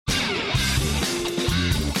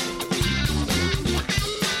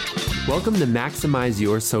Welcome to Maximize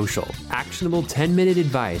Your Social, actionable 10-minute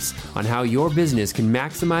advice on how your business can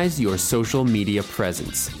maximize your social media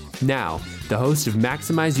presence. Now, the host of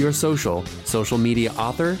Maximize Your Social, social media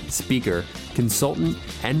author, speaker, consultant,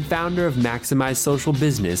 and founder of Maximize Social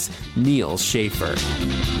Business, Neal Schaffer.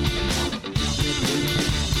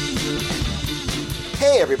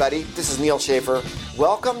 Hey everybody, this is Neal Schaffer.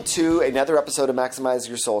 Welcome to another episode of Maximize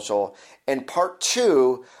Your Social and part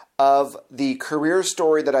 2 of the career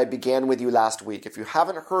story that I began with you last week. If you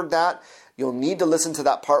haven't heard that, you'll need to listen to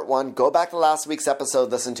that part 1. Go back to last week's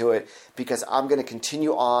episode, listen to it, because I'm going to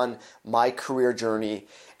continue on my career journey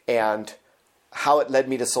and how it led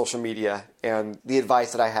me to social media and the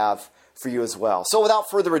advice that I have for you as well. So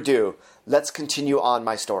without further ado, let's continue on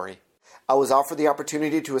my story. I was offered the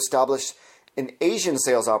opportunity to establish an Asian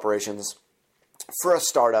sales operations for a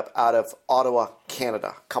startup out of Ottawa,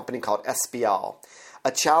 Canada, a company called SBL. A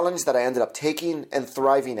challenge that I ended up taking and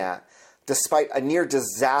thriving at, despite a near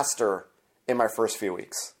disaster in my first few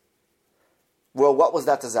weeks. Well, what was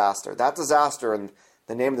that disaster? That disaster, and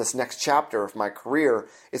the name of this next chapter of my career,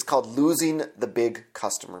 is called losing the big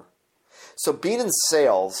customer. So being in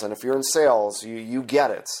sales, and if you're in sales, you get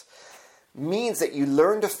it, means that you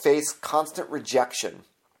learn to face constant rejection,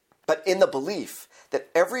 but in the belief that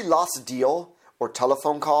every lost deal or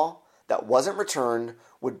telephone call that wasn't returned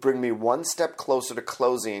would bring me one step closer to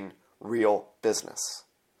closing real business.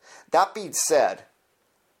 That being said,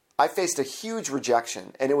 I faced a huge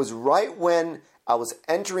rejection, and it was right when I was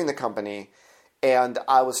entering the company and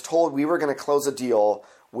I was told we were going to close a deal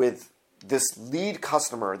with this lead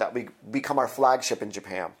customer that would become our flagship in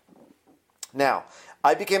Japan. Now,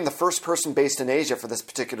 I became the first person based in Asia for this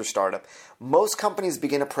particular startup. Most companies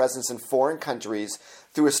begin a presence in foreign countries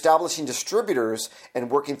through establishing distributors and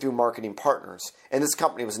working through marketing partners. And this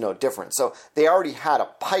company was no different. So they already had a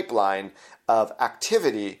pipeline of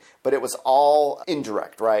activity, but it was all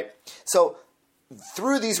indirect, right? So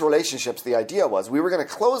through these relationships, the idea was we were going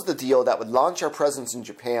to close the deal that would launch our presence in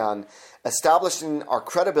Japan, establishing our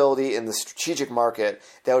credibility in the strategic market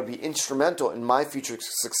that would be instrumental in my future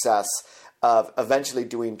success of eventually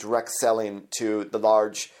doing direct selling to the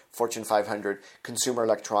large Fortune 500 consumer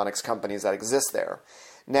electronics companies that exist there.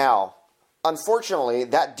 Now, unfortunately,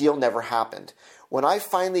 that deal never happened. When I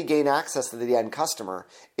finally gained access to the end customer,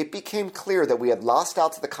 it became clear that we had lost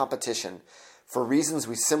out to the competition for reasons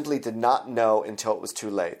we simply did not know until it was too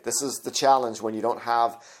late. This is the challenge when you don't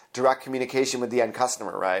have direct communication with the end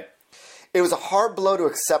customer, right? It was a hard blow to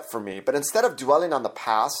accept for me, but instead of dwelling on the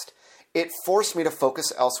past, it forced me to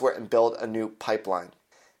focus elsewhere and build a new pipeline.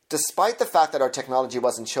 Despite the fact that our technology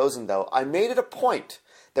wasn't chosen, though, I made it a point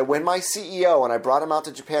that when my CEO, and I brought him out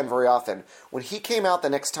to Japan very often, when he came out the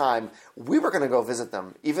next time, we were going to go visit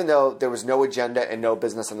them, even though there was no agenda and no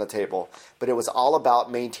business on the table. But it was all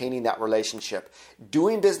about maintaining that relationship.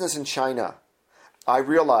 Doing business in China, I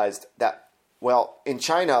realized that, well, in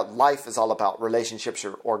China, life is all about relationships,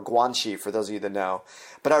 or guanxi, for those of you that know.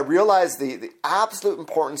 But I realized the absolute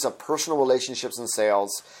importance of personal relationships in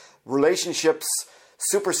sales. Relationships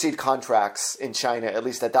supersede contracts in China, at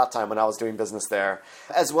least at that time when I was doing business there,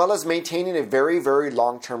 as well as maintaining a very, very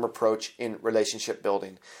long-term approach in relationship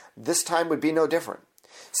building. This time would be no different.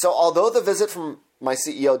 So although the visit from my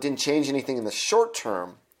CEO didn't change anything in the short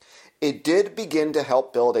term, it did begin to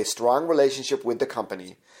help build a strong relationship with the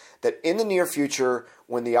company that in the near future,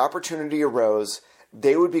 when the opportunity arose,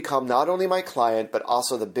 they would become not only my client, but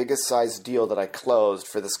also the biggest size deal that I closed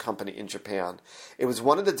for this company in Japan. It was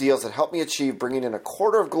one of the deals that helped me achieve bringing in a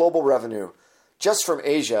quarter of global revenue just from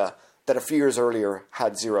Asia that a few years earlier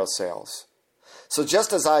had zero sales. So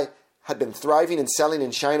just as I had been thriving and selling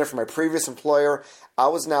in China for my previous employer, I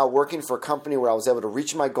was now working for a company where I was able to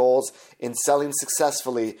reach my goals in selling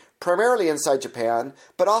successfully, primarily inside Japan,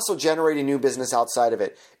 but also generating new business outside of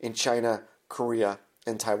it in China, Korea,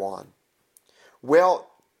 and Taiwan. Well,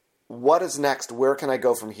 what is next? Where can I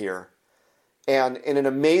go from here? And in an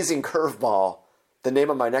amazing curveball, the name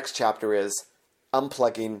of my next chapter is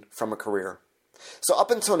Unplugging from a Career. So up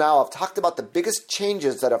until now, I've talked about the biggest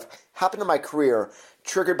changes that have happened in my career,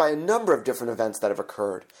 triggered by a number of different events that have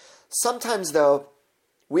occurred. Sometimes, though,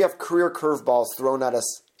 we have career curveballs thrown at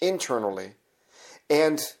us internally.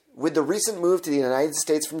 And with the recent move to the United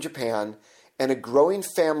States from Japan and a growing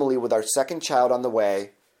family with our second child on the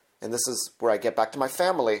way, and this is where I get back to my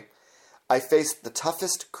family, I faced the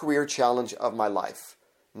toughest career challenge of my life.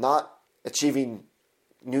 Not achieving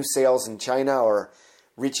new sales in China or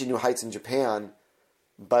reaching new heights in Japan,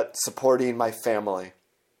 but supporting my family.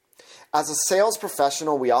 As a sales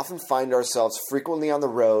professional, we often find ourselves frequently on the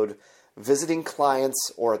road, visiting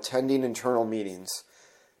clients or attending internal meetings.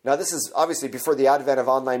 Now, this is obviously before the advent of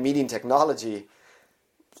online meeting technology,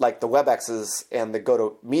 like the WebExes and the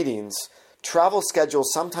GoToMeetings. Travel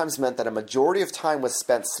schedules sometimes meant that a majority of time was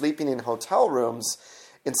spent sleeping in hotel rooms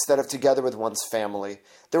instead of together with one's family.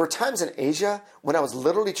 There were times in Asia when I was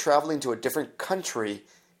literally traveling to a different country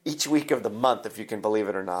each week of the month, if you can believe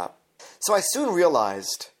it or not. So I soon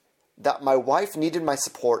realized that my wife needed my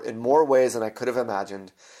support in more ways than I could have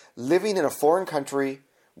imagined. Living in a foreign country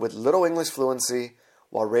with little English fluency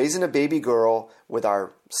while raising a baby girl with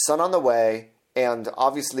our son on the way, and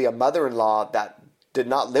obviously a mother-in-law that did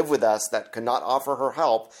not live with us, that could not offer her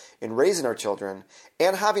help in raising our children,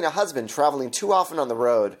 and having a husband traveling too often on the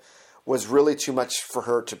road was really too much for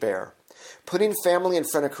her to bear. Putting family in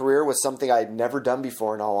front of career was something I had never done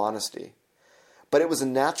before, in all honesty. But it was a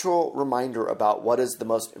natural reminder about what is the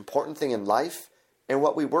most important thing in life and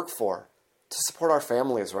what we work for, to support our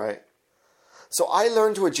families, right? So I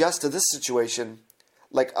learned to adjust to this situation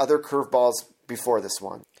like other curveballs before this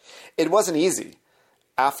one. It wasn't easy.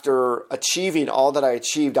 After achieving all that I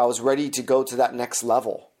achieved, I was ready to go to that next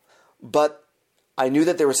level. But I knew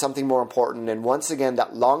that there was something more important. And once again,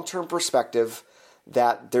 that long-term perspective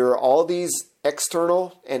that there are all these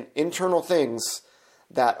external and internal things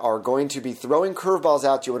that are going to be throwing curveballs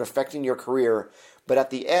at you and affecting your career. But at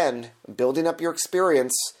the end, building up your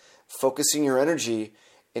experience, focusing your energy,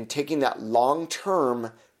 and taking that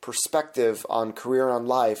long-term perspective on career and on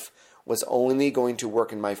life was only going to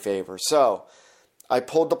work in my favor. So I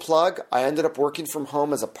pulled the plug. I ended up working from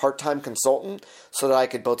home as a part-time consultant so that I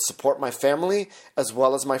could both support my family as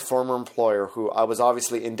well as my former employer, who I was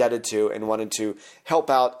obviously indebted to and wanted to help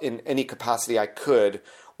out in any capacity I could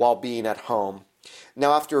while being at home.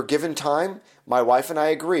 Now, after a given time, my wife and I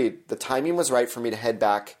agreed the timing was right for me to head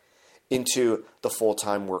back into the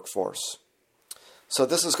full-time workforce. So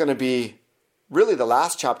this is going to be really the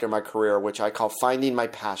last chapter of my career, which I call Finding My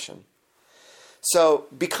Passion. So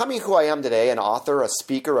becoming who I am today, an author, a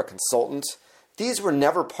speaker, a consultant, these were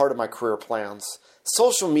never part of my career plans.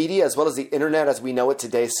 Social media, as well as the internet as we know it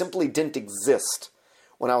today, simply didn't exist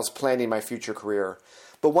when I was planning my future career.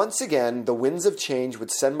 But once again, the winds of change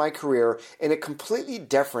would send my career in a completely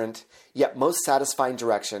different, yet most satisfying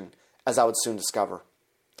direction, as I would soon discover.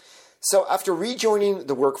 So after rejoining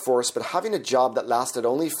the workforce, but having a job that lasted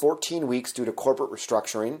only 14 weeks due to corporate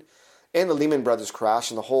restructuring and the Lehman Brothers crash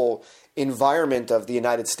and the whole environment of the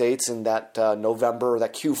United States in that November,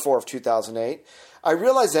 that Q4 of 2008, I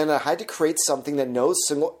realized then I had to create something that no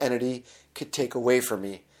single entity could take away from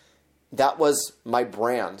me. That was my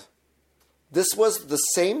brand. This was the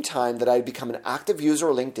same time that I had become an active user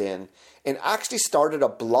of LinkedIn and actually started a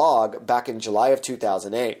blog back in July of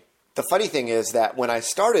 2008. The funny thing is that when I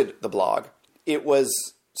started the blog, it was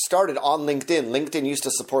started on LinkedIn. LinkedIn used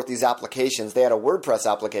to support these applications. They had a WordPress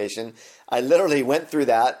application. I literally went through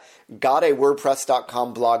that, got a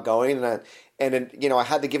WordPress.com blog going, and I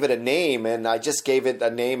had to give it a name, and I just gave it a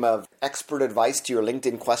name of Expert Advice to Your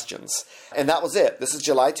LinkedIn Questions. And that was it. This is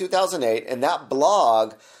July 2008, and that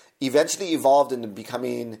blog eventually evolved into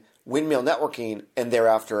becoming Windmill Networking and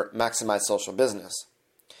thereafter Maximize Social Business.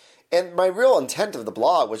 And my real intent of the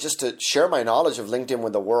blog was just to share my knowledge of LinkedIn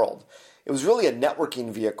with the world. It was really a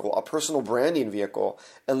networking vehicle, a personal branding vehicle,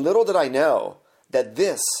 and little did I know that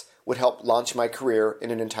this would help launch my career in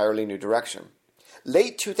an entirely new direction.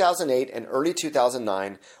 Late 2008 and early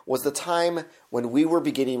 2009 was the time when we were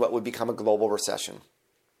beginning what would become a global recession.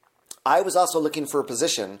 I was also looking for a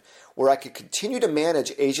position where I could continue to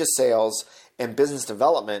manage Asia sales and business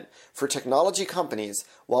development for technology companies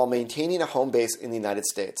while maintaining a home base in the United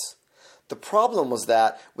States. The problem was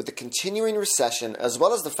that with the continuing recession, as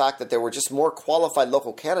well as the fact that there were just more qualified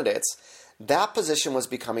local candidates, that position was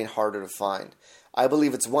becoming harder to find. I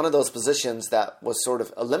believe it's one of those positions that was sort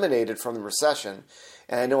of eliminated from the recession.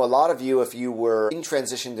 And I know a lot of you, if you were in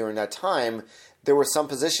transition during that time, there were some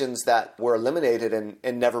positions that were eliminated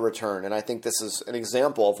and never returned. And I think this is an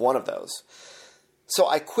example of one of those. So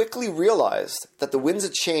I quickly realized that the winds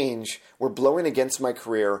of change were blowing against my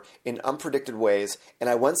career in unpredicted ways, and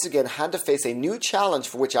I once again had to face a new challenge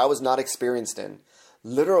for which I was not experienced in,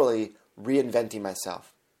 literally reinventing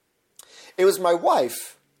myself. It was my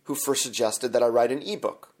wife who first suggested that I write an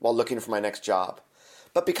ebook while looking for my next job.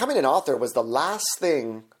 But becoming an author was the last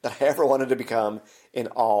thing that I ever wanted to become, in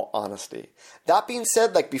all honesty. That being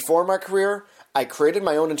said, like before my career, I created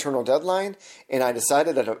my own internal deadline, and I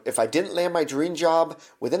decided that if I didn't land my dream job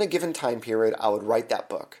within a given time period, I would write that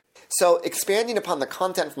book. So expanding upon the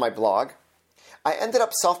content of my blog, I ended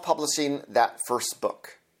up self-publishing that first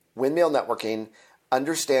book, Windmill Networking,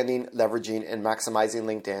 Understanding, Leveraging, and Maximizing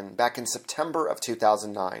LinkedIn, back in September of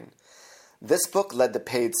 2009. This book led to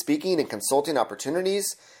paid speaking and consulting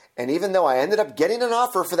opportunities, and even though I ended up getting an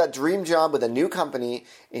offer for that dream job with a new company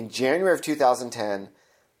in January of 2010,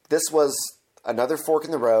 this was another fork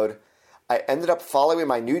in the road. I ended up following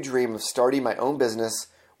my new dream of starting my own business,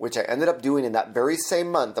 which I ended up doing in that very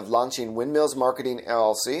same month of launching Windmills Marketing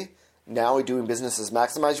LLC. Now we're doing business as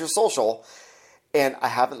Maximize Your Social, and I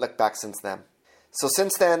haven't looked back since then. So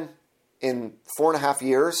since then, in 4.5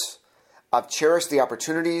 years, I've cherished the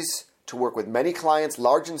opportunities to work with many clients,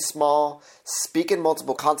 large and small, speak in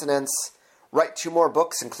multiple continents, write 2 more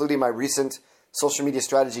books, including my recent social media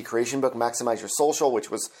strategy creation book, Maximize Your Social,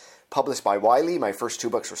 which was published by Wiley. My first 2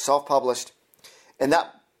 books were self-published. And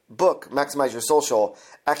that book, Maximize Your Social,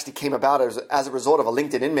 actually came about as a result of a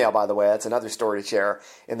LinkedIn InMail, by the way. That's another story to share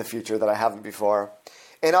in the future that I haven't before.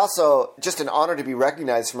 And also, just an honor to be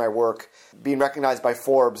recognized for my work, being recognized by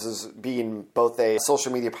Forbes as being both a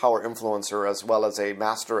social media power influencer as well as a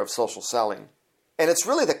master of social selling. And it's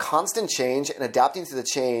really the constant change and adapting to the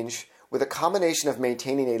change with a combination of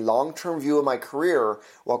maintaining a long-term view of my career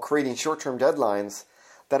while creating short-term deadlines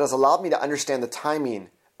that has allowed me to understand the timing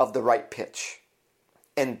of the right pitch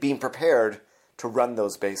and being prepared to run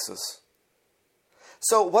those bases.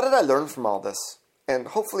 So what did I learn from all this? And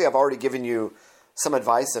hopefully I've already given you some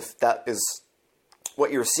advice if that is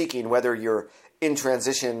what you're seeking, whether you're in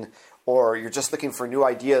transition or you're just looking for new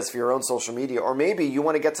ideas for your own social media, or maybe you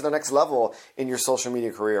want to get to the next level in your social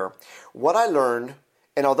media career. What I learned,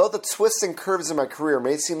 and although the twists and curves in my career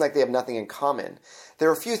may seem like they have nothing in common, there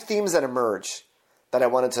are a few themes that emerge that I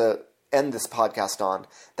wanted to end this podcast on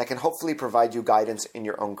that can hopefully provide you guidance in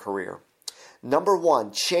your own career. Number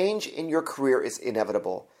 1, change in your career is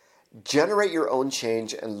inevitable. Generate your own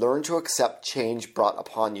change and learn to accept change brought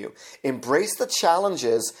upon you. Embrace the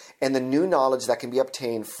challenges and the new knowledge that can be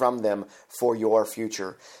obtained from them for your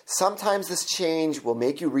future. Sometimes this change will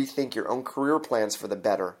make you rethink your own career plans for the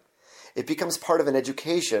better. It becomes part of an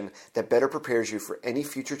education that better prepares you for any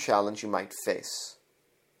future challenge you might face.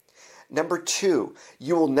 Number 2,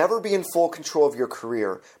 you will never be in full control of your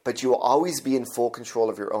career, but you will always be in full control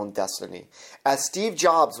of your own destiny. As Steve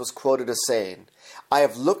Jobs was quoted as saying, "I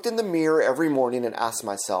have looked in the mirror every morning and asked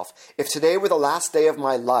myself, if today were the last day of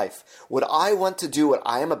my life, would I want to do what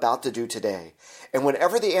I am about to do today? And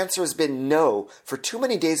whenever the answer has been no for too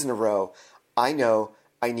many days in a row, I know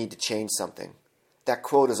I need to change something." That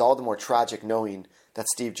quote is all the more tragic knowing that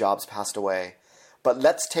Steve Jobs passed away. But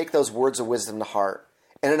let's take those words of wisdom to heart.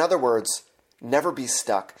 And in other words, never be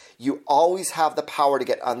stuck. You always have the power to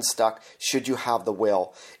get unstuck should you have the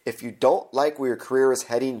will. If you don't like where your career is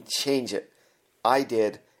heading, change it. I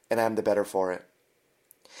did, and I'm the better for it.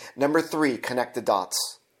 Number 3, connect the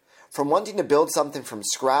dots. From wanting to build something from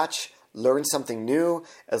scratch, learn something new,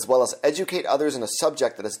 as well as educate others in a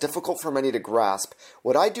subject that is difficult for many to grasp,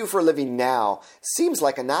 what I do for a living now seems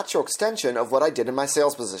like a natural extension of what I did in my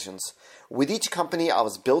sales positions. With each company, I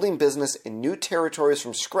was building business in new territories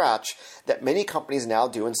from scratch that many companies now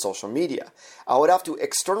do in social media. I would have to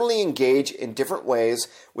externally engage in different ways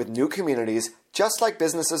with new communities, just like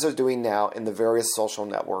businesses are doing now in the various social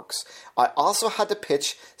networks. I also had to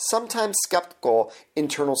pitch sometimes skeptical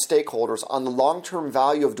internal stakeholders on the long-term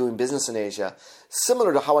value of doing business in Asia,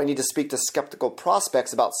 similar to how I need to speak to skeptical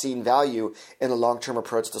prospects about seeing value in a long-term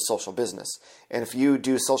approach to social business. And if you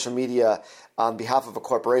do social media on behalf of a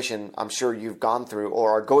corporation, I'm sure you've gone through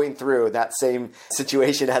or are going through that same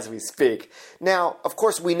situation as we speak. Now, of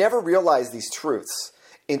course, we never realize these truths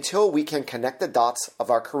until we can connect the dots of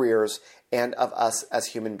our careers and of us as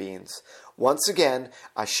human beings. Once again,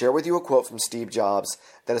 I share with you a quote from Steve Jobs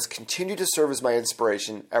that has continued to serve as my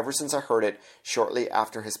inspiration ever since I heard it shortly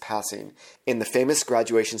after his passing in the famous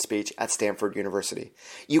graduation speech at Stanford University.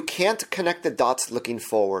 You can't connect the dots looking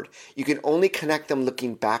forward. You can only connect them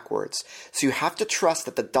looking backwards. So you have to trust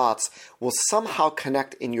that the dots will somehow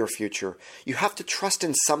connect in your future. You have to trust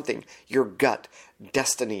in something, your gut,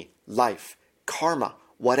 destiny, life, karma,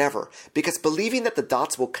 whatever, because believing that the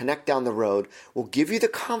dots will connect down the road will give you the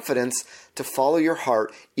confidence to follow your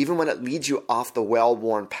heart even when it leads you off the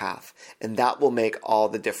well-worn path, and that will make all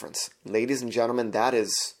the difference. Ladies and gentlemen,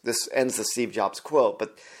 this ends the Steve Jobs quote,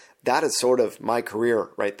 but that is sort of my career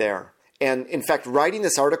right there. And in fact, writing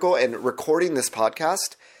this article and recording this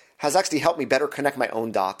podcast has actually helped me better connect my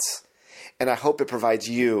own dots, and I hope it provides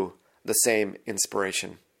you the same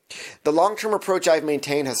inspiration. The long-term approach I've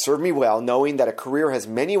maintained has served me well, knowing that a career has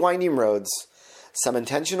many winding roads, some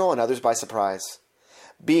intentional and others by surprise.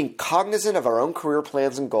 Being cognizant of our own career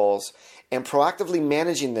plans and goals and proactively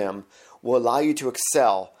managing them will allow you to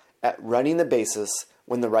excel at running the bases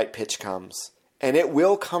when the right pitch comes. And it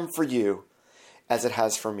will come for you as it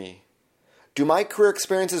has for me. Do my career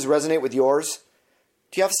experiences resonate with yours?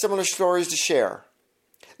 Do you have similar stories to share?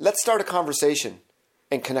 Let's start a conversation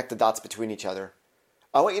and connect the dots between each other.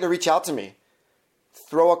 I want you to reach out to me.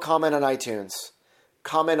 Throw a comment on iTunes.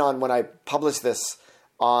 Comment on when I publish this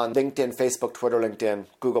on LinkedIn, Facebook, Twitter, LinkedIn,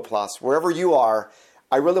 Google+, wherever you are.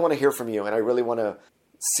 I really want to hear from you, and I really want to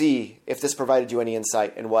see if this provided you any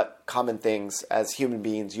insight in what common things as human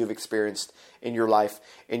beings you've experienced in your life,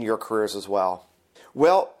 in your careers as well.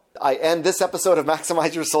 Well, I end this episode of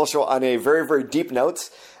Maximize Your Social on a very, very deep note,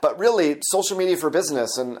 but really social media for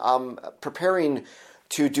business. And I'm preparing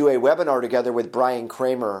to do a webinar together with Brian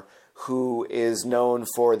Kramer, who is known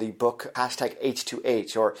for the book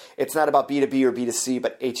 #H2H, or it's not about B2B or B2C,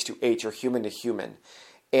 but H2H, or human to human.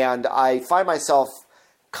 And I find myself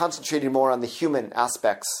concentrating more on the human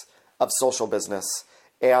aspects of social business.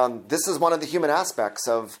 And this is one of the human aspects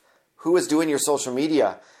of who is doing your social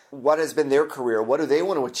media. What has been their career? What do they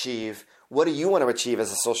want to achieve? What do you want to achieve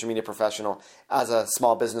as a social media professional, as a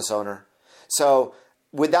small business owner? So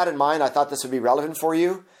with that in mind, I thought this would be relevant for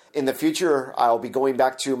you. In the future, I'll be going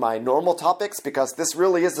back to my normal topics because this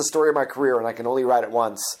really is the story of my career and I can only write it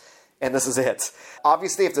once. And this is it.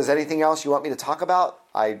 Obviously, if there's anything else you want me to talk about,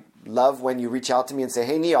 I love when you reach out to me and say,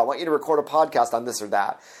 hey, Neil, I want you to record a podcast on this or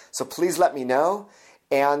that. So please let me know.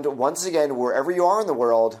 And once again, wherever you are in the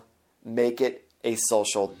world, make it a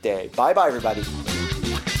social day. Bye-bye, everybody.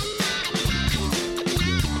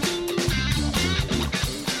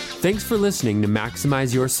 Thanks for listening to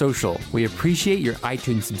Maximize Your Social. We appreciate your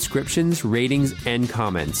iTunes subscriptions, ratings, and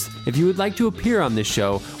comments. If you would like to appear on this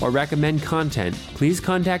show or recommend content, please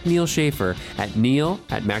contact Neil Schaefer at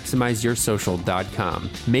neil@maximizeyoursocial.com.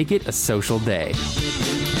 Make it a social day.